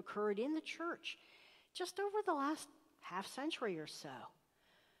debates that have occurred in the church just over the last half century or so.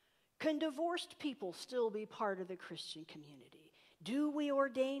 Can divorced people still be part of the Christian community? Do we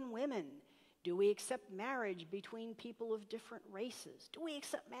ordain women? Do we accept marriage between people of different races? Do we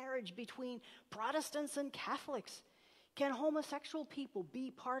accept marriage between Protestants and Catholics? Can homosexual people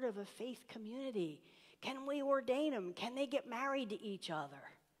be part of a faith community? Can we ordain them? Can they get married to each other?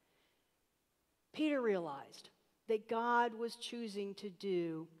 Peter realized that God was choosing to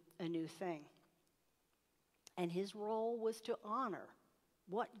do a new thing. And his role was to honor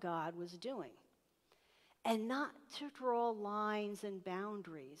what God was doing and not to draw lines and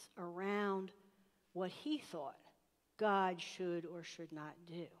boundaries around what he thought God should or should not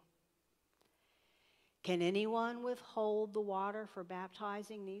do. Can anyone withhold the water for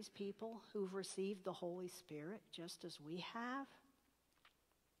baptizing these people who've received the Holy Spirit just as we have?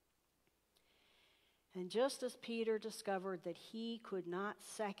 And just as Peter discovered that he could not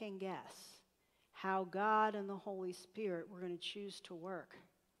second guess how God and the Holy Spirit were going to choose to work,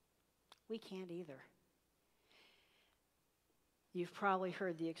 we can't either. You've probably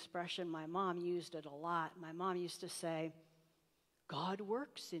heard the expression, my mom used it a lot. My mom used to say, God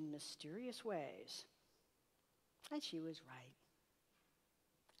works in mysterious ways. And she was right.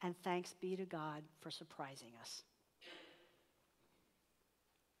 And thanks be to God for surprising us.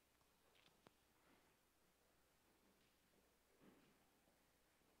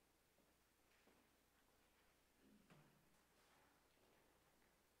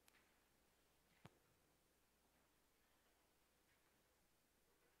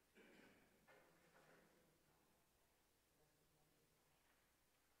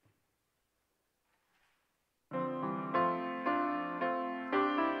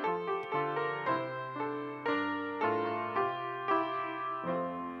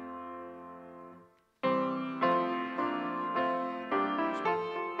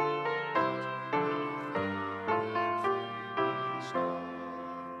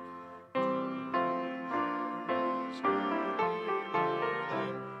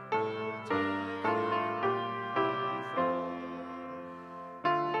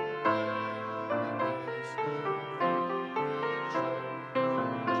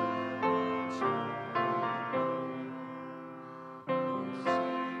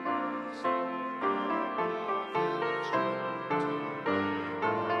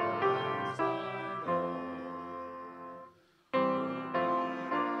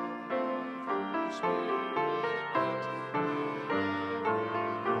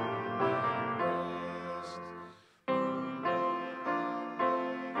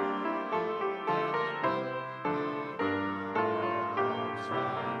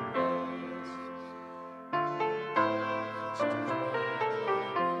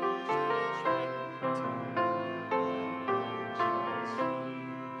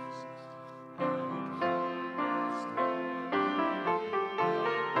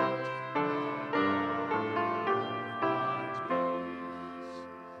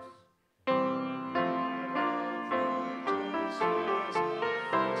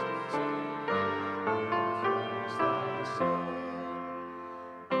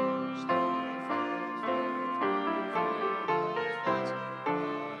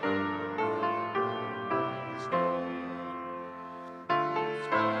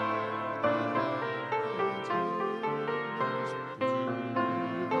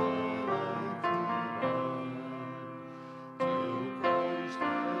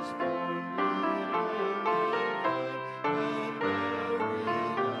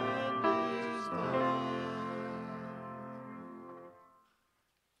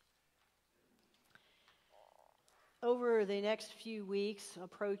 Over the next few weeks,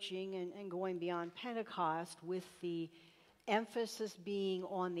 approaching and going beyond Pentecost, with the emphasis being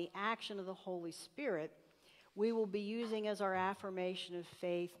on the action of the Holy Spirit, we will be using as our affirmation of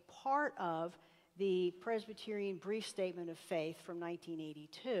faith part of the Presbyterian Brief Statement of Faith from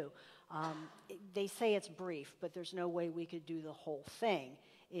 1982. They say it's brief, but there's no way we could do the whole thing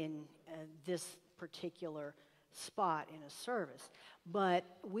in this particular spot in a service. But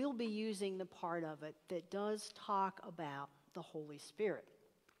we'll be using the part of it that does talk about the Holy Spirit.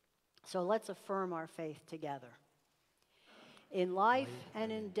 So let's affirm our faith together. In life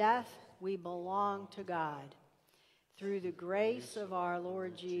and in death, we belong to God. Through the grace of our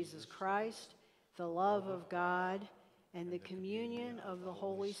Lord Jesus Christ, the love of God, and the communion of the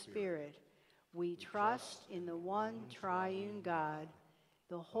Holy Spirit, we trust in the one triune God,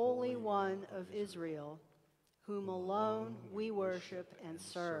 the Holy One of Israel, whom alone we worship and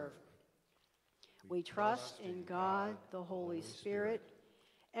serve. We trust in God, the Holy Spirit,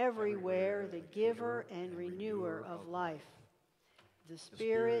 everywhere the giver and renewer of life. The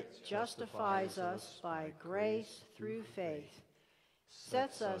Spirit justifies us by grace through faith,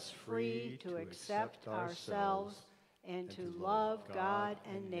 sets us free to accept ourselves and to love God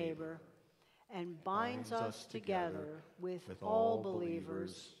and neighbor, and binds us together with all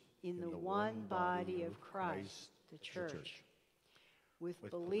believers in the one body of Christ, the church.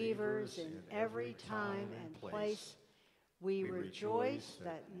 With believers in every time and place, we rejoice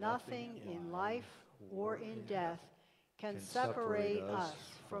that nothing in life or in death can separate us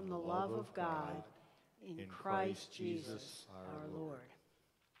from the love of God in Christ Jesus our Lord.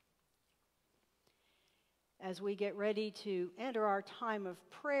 As we get ready to enter our time of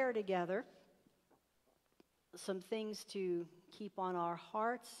prayer together, some things to keep on our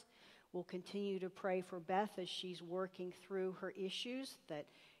hearts. We'll continue to pray for Beth as she's working through her issues, that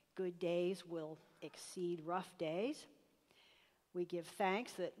good days will exceed rough days. We give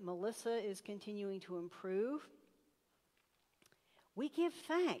thanks that Melissa is continuing to improve. We give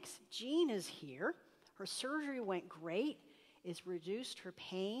thanks. Jean is here. Her surgery went great. It's reduced her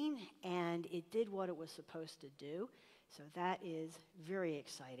pain, and it did what it was supposed to do. So that is very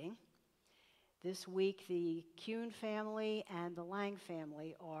exciting. This week, the Kuhn family and the Lang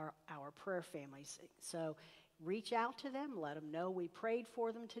family are our prayer families. So reach out to them. Let them know we prayed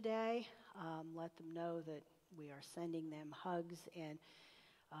for them today. Let them know that we are sending them hugs and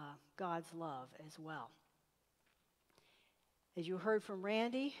God's love as well. As you heard from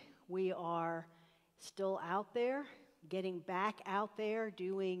Randy, we are still out there, getting back out there,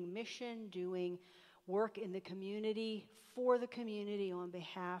 doing mission, doing work in the community, for the community on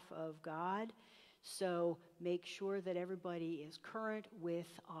behalf of God. So make sure that everybody is current with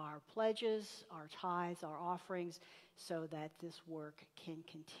our pledges, our tithes, our offerings, so that this work can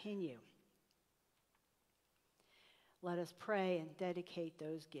continue. Let us pray and dedicate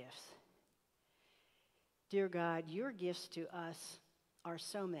those gifts. Dear God, your gifts to us are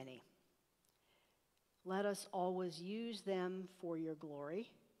so many. Let us always use them for your glory,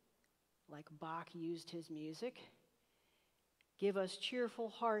 like Bach used his music. Give us cheerful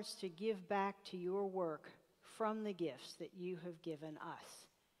hearts to give back to your work from the gifts that you have given us.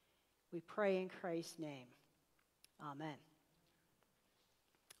 We pray in Christ's name. Amen.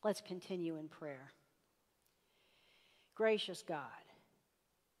 Let's continue in prayer. Gracious God,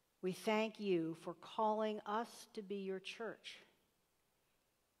 we thank you for calling us to be your church,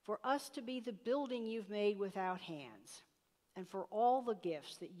 for us to be the building you've made without hands, and for all the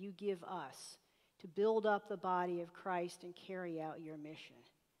gifts that you give us to build up the body of Christ and carry out your mission.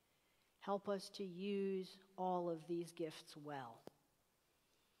 Help us to use all of these gifts well.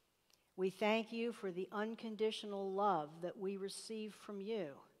 We thank you for the unconditional love that we receive from you,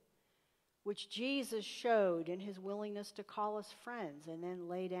 which Jesus showed in his willingness to call us friends and then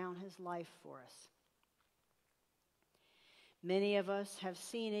lay down his life for us. Many of us have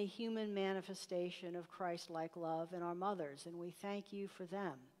seen a human manifestation of Christ-like love in our mothers, and we thank you for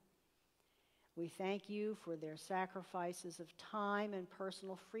them. We thank you for their sacrifices of time and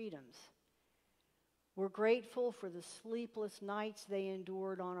personal freedoms. We're grateful for the sleepless nights they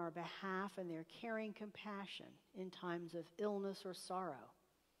endured on our behalf and their caring compassion in times of illness or sorrow.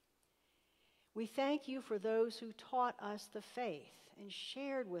 We thank you for those who taught us the faith and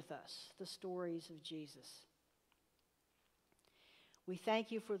shared with us the stories of Jesus. We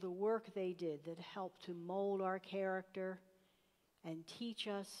thank you for the work they did that helped to mold our character and teach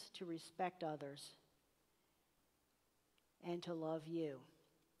us to respect others and to love you.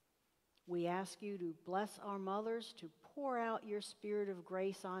 We ask you to bless our mothers, to pour out your spirit of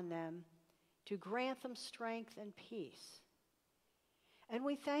grace on them, to grant them strength and peace. And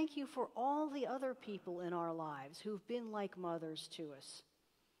we thank you for all the other people in our lives who've been like mothers to us,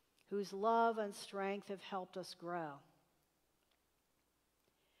 whose love and strength have helped us grow.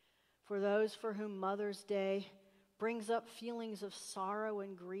 For those for whom Mother's Day brings up feelings of sorrow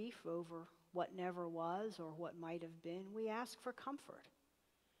and grief over what never was or what might have been, we ask for comfort.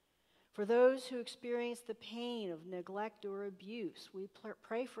 For those who experience the pain of neglect or abuse, we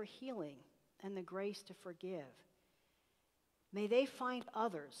pray for healing and the grace to forgive. May they find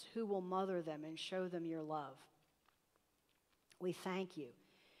others who will mother them and show them your love. We thank you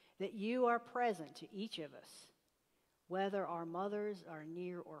that you are present to each of us, whether our mothers are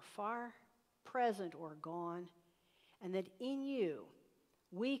near or far, present or gone, and that in you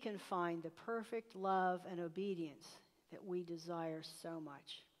we can find the perfect love and obedience that we desire so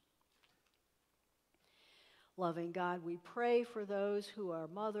much. Loving God, we pray for those who are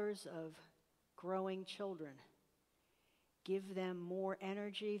mothers of growing children Give them more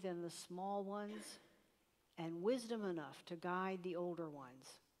energy than the small ones, and wisdom enough to guide the older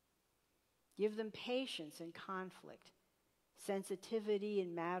ones. Give them patience in conflict, sensitivity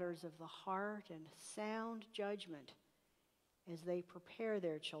in matters of the heart, and sound judgment as they prepare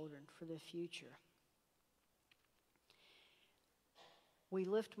their children for the future. We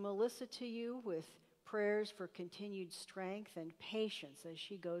lift Melissa to you with prayers for continued strength and patience as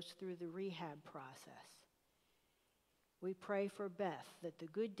she goes through the rehab process. We pray for Beth that the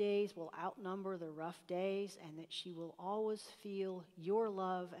good days will outnumber the rough days and that she will always feel your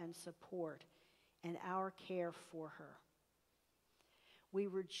love and support and our care for her. We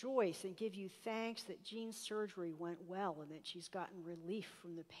rejoice and give you thanks that Jean's surgery went well and that she's gotten relief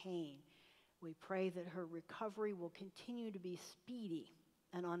from the pain. We pray that her recovery will continue to be speedy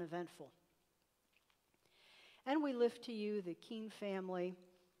and uneventful. And we lift to you the Keene family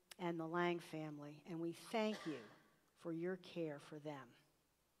and the Lang family, and we thank you for your care for them.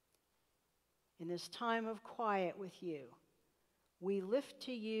 In this time of quiet with you, we lift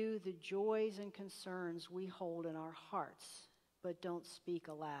to you the joys and concerns we hold in our hearts, but don't speak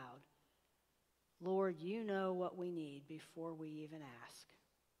aloud. Lord, you know what we need before we even ask.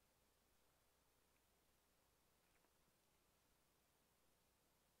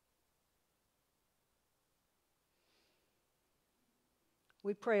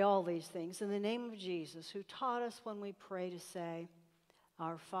 We pray all these things in the name of Jesus, who taught us when we pray to say,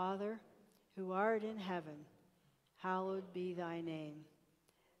 Our Father, who art in heaven, hallowed be thy name.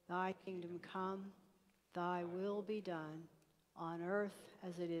 Thy kingdom come, thy will be done, on earth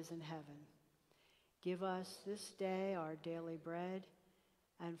as it is in heaven. Give us this day our daily bread,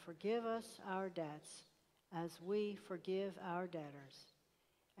 and forgive us our debts as we forgive our debtors.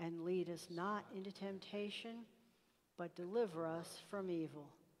 And lead us not into temptation, but deliver us from evil.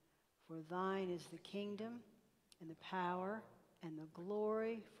 For thine is the kingdom, and the power, and the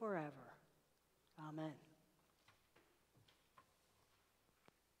glory forever. Amen.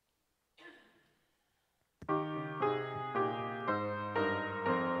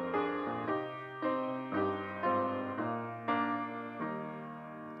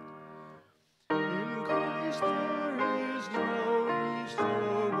 In Christ there is no east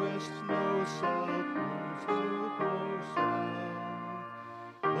or west, no south, no south,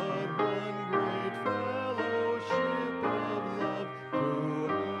 but one great fellowship of love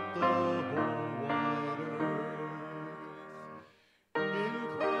throughout the whole wide earth. In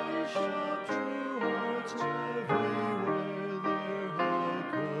Christ shall true hearts everywhere their high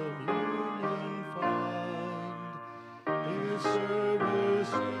communion find. His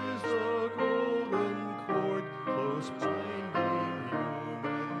service is the golden cord, close binding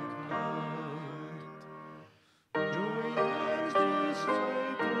humankind. Join hands,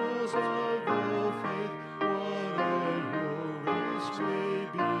 disciples of the faith, whatever your race may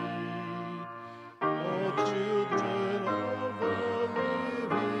be. All children of the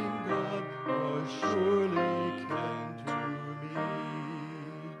living God are surely kin to me.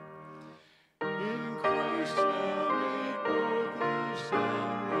 In Christ thou made both east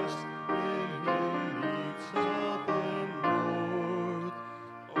and west, in him meet south and north.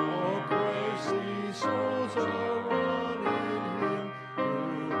 All Christly souls are one in him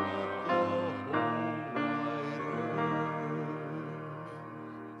throughout the whole wide earth.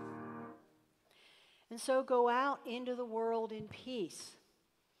 And so go out into the world in peace.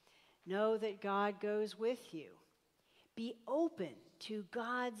 Know that God goes with you. Be open to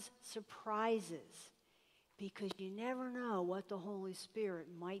God's surprises, because you never know what the Holy Spirit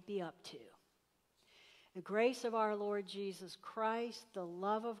might be up to. The grace of our Lord Jesus Christ, the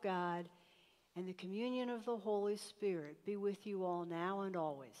love of God, and the communion of the Holy Spirit be with you all now and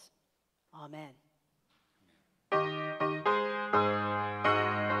always. Amen.